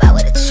 Pop out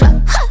with a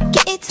truck,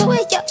 get into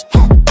it, yo.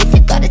 If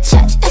you go to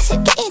church, I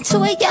said get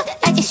into it, yo.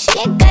 I guess she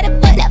ain't got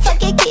it, but I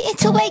fucking get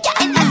into it, yo.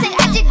 And I said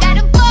I just got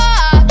a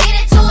ball, get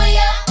into it,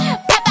 yo.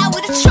 Pop out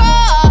with a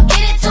truck,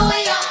 get into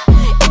it, yo.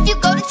 If you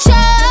go to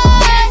church,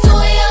 get into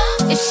it, yo.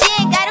 If she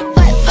ain't got a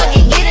butt,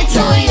 fucking get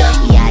into it, yo.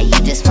 Yeah, you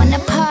just wanna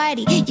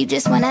party, you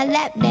just wanna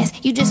lap dance,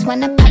 you just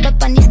wanna pop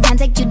up on these cans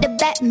like you the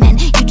Batman.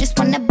 You just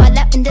wanna ball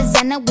out in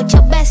designer with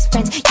your best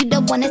friends. You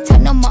don't wanna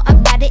talk no more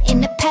about it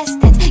in the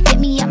past tense. Get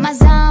me out my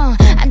zone,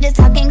 I'm just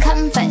talking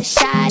comfort,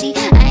 shoddy.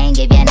 I ain't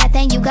give you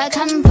nothing, you could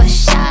come for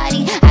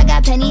shoddy. I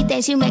got plenty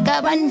things you make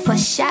a run for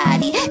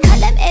shoddy. Call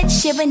him Ed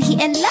Sheeran, he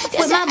in love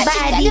with my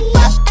body.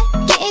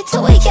 Get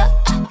into it, yo.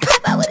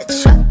 Pop out with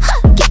a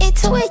truck, get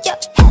into it, yo.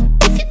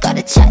 If you go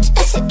to church,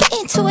 I said get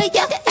into it,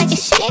 yo. I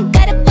guess she ain't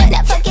got it, but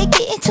I fucking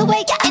get into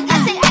it, yo. And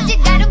I said I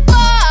just got a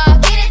ball,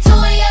 get into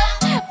it, yo.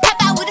 Pop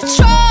out with a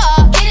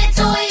truck, get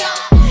into it, yo.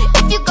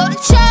 If you go to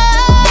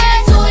church, get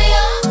into it,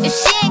 yo. If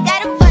she ain't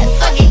got a butt,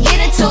 fucking get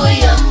into it,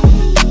 yo.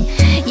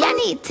 Y'all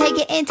need to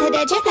get into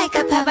the drip like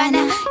a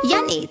piranha.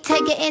 Y'all need to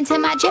get into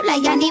my drip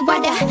like y'all need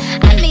water.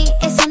 I mean,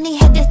 it's only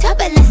head to toe,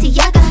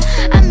 Balenciaga.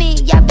 I mean,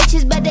 y'all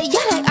bitches better,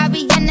 y'all like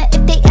Ariana.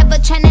 If they ever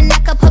tryna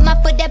knock up, put my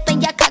foot up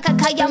in your cock,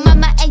 call your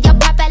mama and your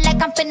papa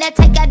like I'm finna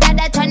take a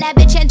dada. Turn that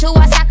bitch into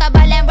a soccer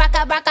ball and rock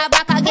a.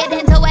 Get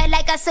into it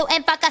like a suit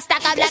and fuck a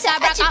stack up like a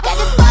rocker.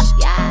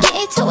 Get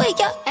into it,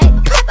 yo.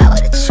 Pop out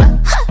with a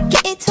truck,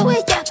 get into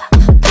it, yo.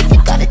 If you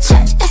go to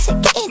church, I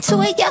said get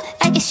into it, yo.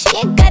 I guess she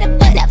ain't got it,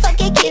 but I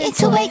fucking get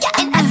into it, yo.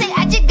 And I said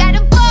I just got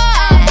a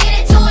ball, get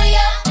into it,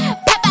 yo.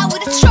 Pop out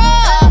with a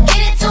truck,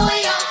 get into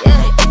it, yo.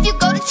 If you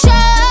go to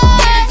church,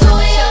 get into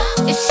it, yo.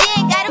 If she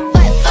ain't got it,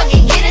 but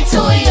fucking get into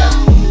it, yo.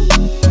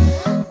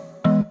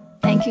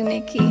 Thank you,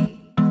 Nikki.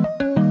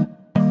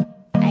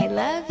 I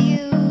love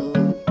you.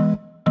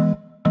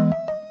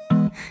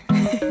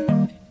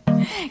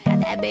 Got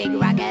that big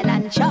rocket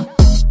launcher.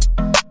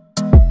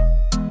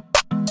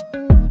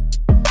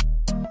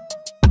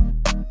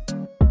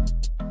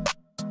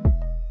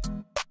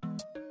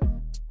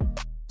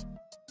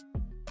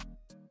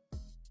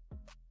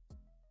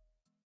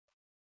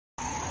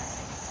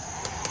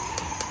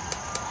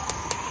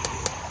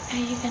 Are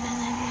you gonna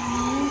let me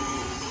in?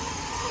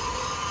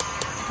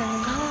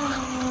 Hello?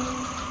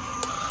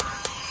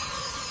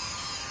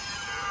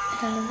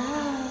 Hello?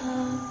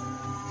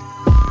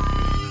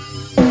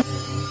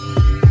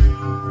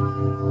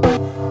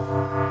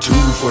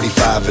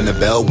 2:45 and the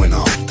bell went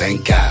off,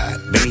 thank God.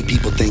 Many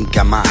people think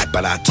I'm odd,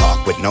 but I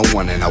talk with no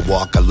one and I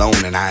walk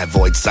alone and I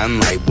avoid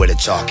sunlight with a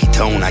chalky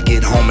tone. I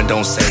get home and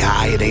don't say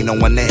hi, it ain't no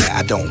one there,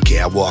 I don't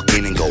care. I walk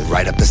in and go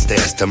right up the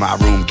stairs to my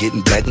room, get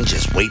in bed and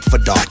just wait for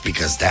dark,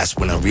 because that's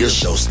when a real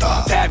show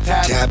starts. Tap,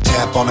 tap, tap,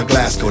 tap on a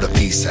glass, go to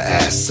piece of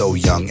ass. So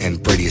young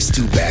and pretty, it's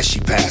too bad she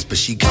passed, but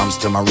she comes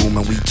to my room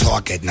and we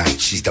talk at night.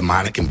 She's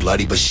demonic and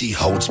bloody, but she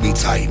holds me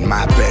tight in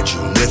my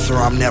bedroom. With her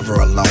I'm never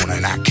alone,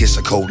 and I kiss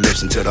her cold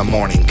lips until the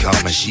morning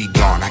come and she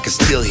gone. I can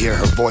still hear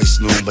her voice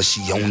loom, but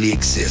she only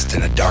exists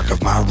in the dark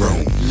of my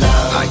room.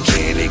 Love, I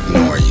can't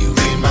ignore you.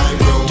 In my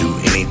room, do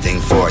anything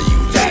for you,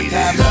 baby.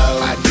 Tap, tap,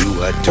 I do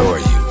adore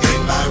you.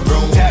 In my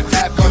room, tap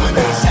tap on a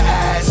nice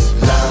ass.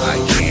 Love, I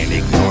can't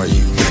ignore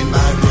you. In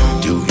my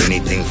room, do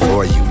anything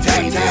for you,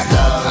 baby. Tap,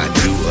 tap, I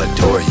do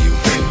adore you.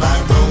 In my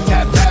room,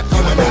 tap tap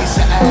on a nice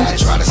ass.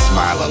 I try to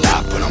smile a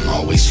lot, but I'm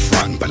always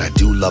frontin'. But I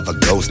do love a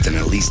ghost, and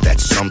at least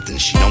that's something.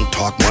 She don't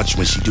talk much,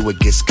 when she do it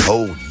gets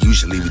cold.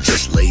 Usually we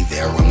just lay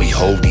there when we hold.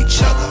 hold each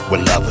other.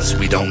 We're lovers,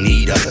 we don't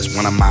need others.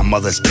 One of my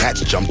mother's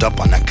cats jumped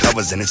up on the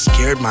covers and it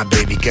scared my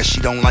baby. Guess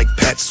she don't like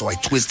pets, so I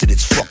twisted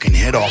its fucking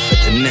head off at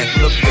the neck.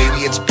 Look,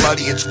 baby, it's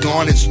bloody, it's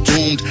gone, it's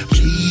doomed.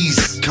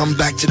 Please, come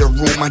back to the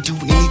room. I'd do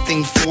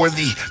anything for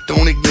thee.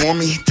 Don't ignore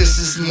me, this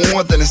is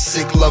more than a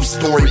sick love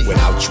story.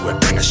 Without you, I'd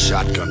bring a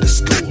shotgun to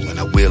school, and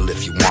I will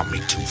if you want me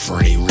to. For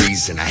any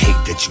reason, I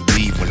hate that you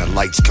leave when the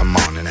lights come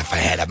on, and if I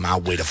had it my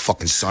way, the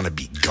fucking sun would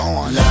be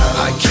gone.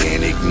 I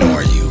can't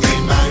ignore you.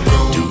 In my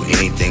room. Do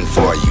anything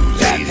for you,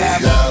 lady.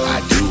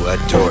 I do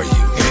adore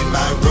you. In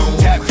my room.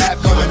 Tap tap,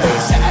 you an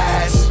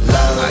ass.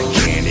 I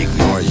can't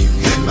ignore you.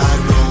 In my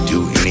room. Do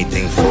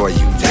anything for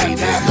you,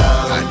 lady.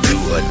 I do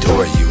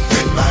adore you.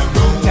 In my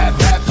room. Tap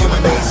tap, you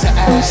an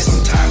ass.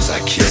 Sometimes I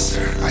kiss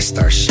her, I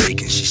start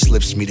shaking. She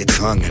slips me the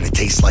tongue and it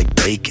tastes like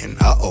bacon.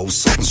 Uh-oh,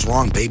 something's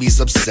wrong, baby's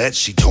upset.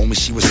 She told me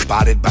she was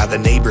spotted by the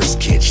neighbor's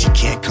kid. She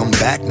can't come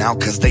back now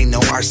cause they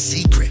know our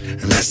secret,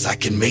 unless I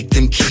can make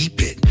them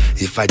keep it.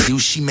 If I do,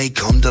 she may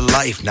come to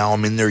life. Now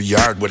I'm in their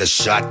yard with a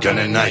shotgun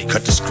and knife.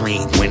 Cut the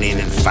screen, went in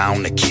and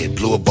found the kid.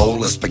 Blew a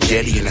bowl of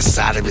spaghetti in the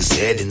side of his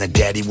head, and the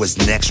daddy was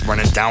next,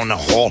 running down the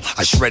hall.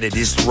 I shredded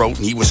his throat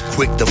and he was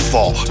quick to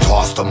fall.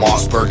 Tossed the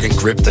Mossberg and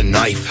gripped the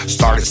knife.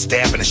 Started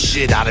stabbing the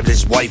shit out of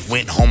his wife.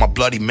 Went home a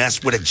bloody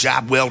mess with a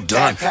job well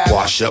done.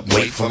 Wash up,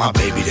 wait for my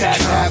baby to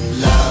come.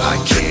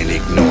 I can't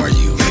ignore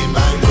you.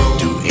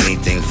 Do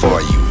anything for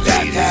you,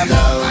 lady.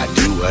 I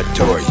do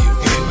adore you.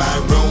 In my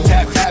room.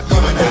 Tap tap, you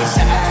an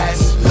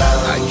ass.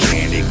 I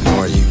can't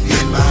ignore you.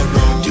 In my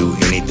room. Do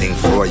anything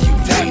for you,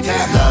 lady.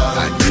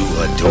 I do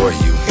adore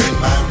you. In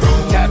my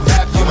room. Tap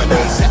tap, you an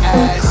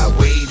ass. I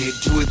waited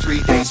 2 or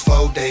 3 days,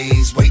 4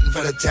 days, waiting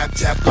for the tap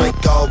tap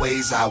like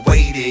always. I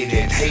waited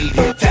and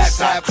hated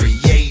this. I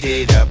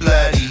created a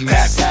bloody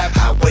mess.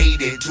 I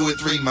waited 2 or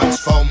 3 months,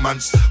 4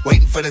 months,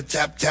 waiting for the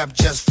tap tap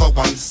just for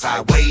once.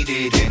 I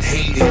waited and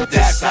hated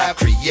this. I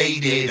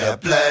created a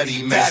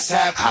bloody mess.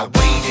 I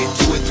waited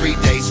 2 or 3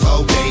 days,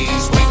 4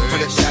 days, waiting for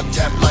the tap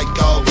tap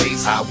like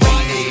always. I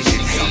waited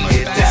and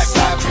hated this.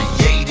 I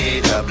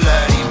created a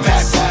bloody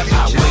mess.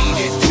 I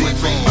waited 2 or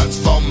 3 months,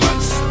 4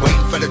 months,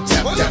 waiting for the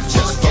tap tap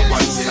just for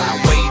once. I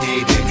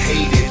waited and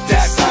hated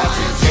this. I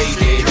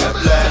created a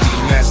bloody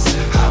mess.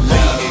 I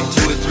waited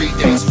 2 or 3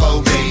 days,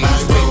 4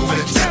 days, waiting for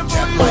the tap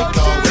tap like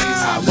always.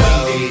 I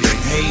waited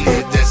and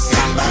hated this.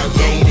 I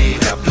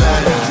created a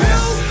bloody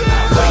mess.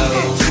 I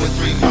waited 2 or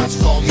 3 months,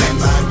 4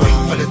 months,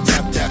 waiting for the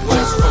tap tap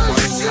just for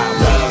once. I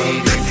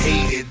waited and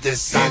hated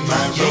this. I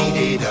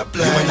created a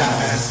bloody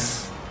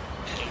mess.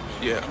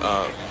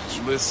 Yeah,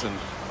 listen,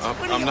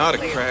 I'm not a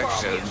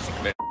crackhead.